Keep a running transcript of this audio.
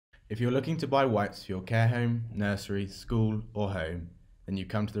If you're looking to buy wipes for your care home, nursery, school, or home, then you've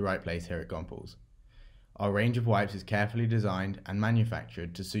come to the right place here at Gompels. Our range of wipes is carefully designed and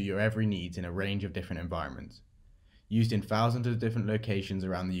manufactured to suit your every needs in a range of different environments. Used in thousands of different locations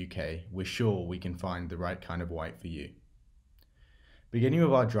around the UK, we're sure we can find the right kind of wipe for you. Beginning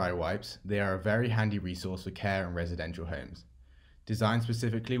with our dry wipes, they are a very handy resource for care and residential homes. Designed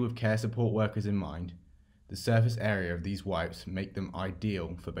specifically with care support workers in mind, the surface area of these wipes make them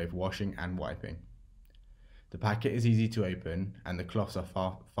ideal for both washing and wiping. The packet is easy to open and the cloths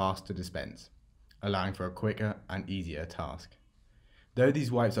are fast to dispense, allowing for a quicker and easier task. Though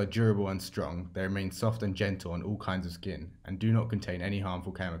these wipes are durable and strong, they remain soft and gentle on all kinds of skin and do not contain any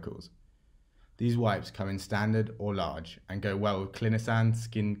harmful chemicals. These wipes come in standard or large and go well with Clinisand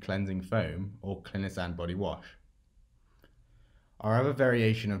Skin Cleansing Foam or Clinisand Body Wash. Our other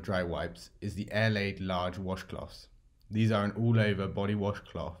variation of dry wipes is the air-laid large washcloths. These are an all-over body wash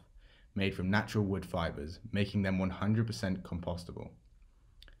cloth made from natural wood fibres, making them 100% compostable.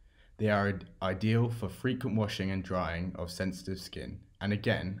 They are ideal for frequent washing and drying of sensitive skin, and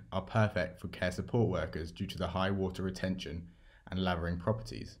again are perfect for care support workers due to the high water retention and lathering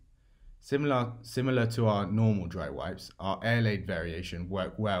properties. Similar to our normal dry wipes, our air-laid variation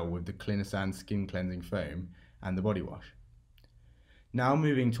work well with the Clinisand Skin Cleansing Foam and the body wash. Now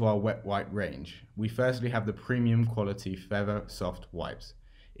moving to our wet wipe range, we firstly have the premium quality Feather Soft wipes.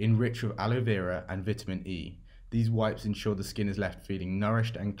 Enriched with aloe vera and vitamin E, these wipes ensure the skin is left feeling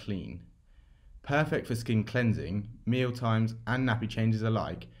nourished and clean. Perfect for skin cleansing, meal times and nappy changes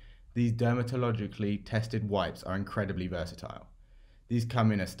alike, these dermatologically tested wipes are incredibly versatile. These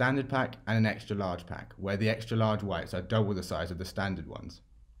come in a standard pack and an extra large pack, where the extra large wipes are double the size of the standard ones.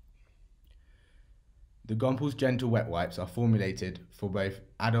 The Gompels Gentle Wet Wipes are formulated for both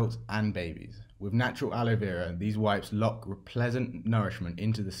adults and babies. With natural aloe vera, these wipes lock pleasant nourishment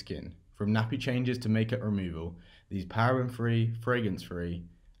into the skin. From nappy changes to makeup removal, these paraben-free, fragrance-free,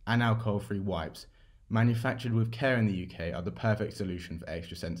 and alcohol-free wipes, manufactured with care in the UK, are the perfect solution for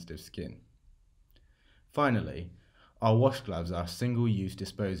extra sensitive skin. Finally, our wash gloves are single-use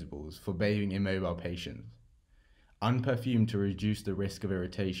disposables for bathing immobile patients. Unperfumed to reduce the risk of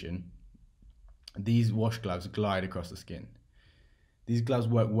irritation, these wash gloves glide across the skin. These gloves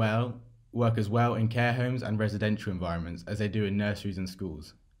work as well in care homes and residential environments as they do in nurseries and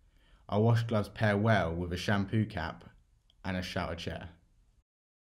schools. Our wash gloves pair well with a shampoo cap and a shower chair.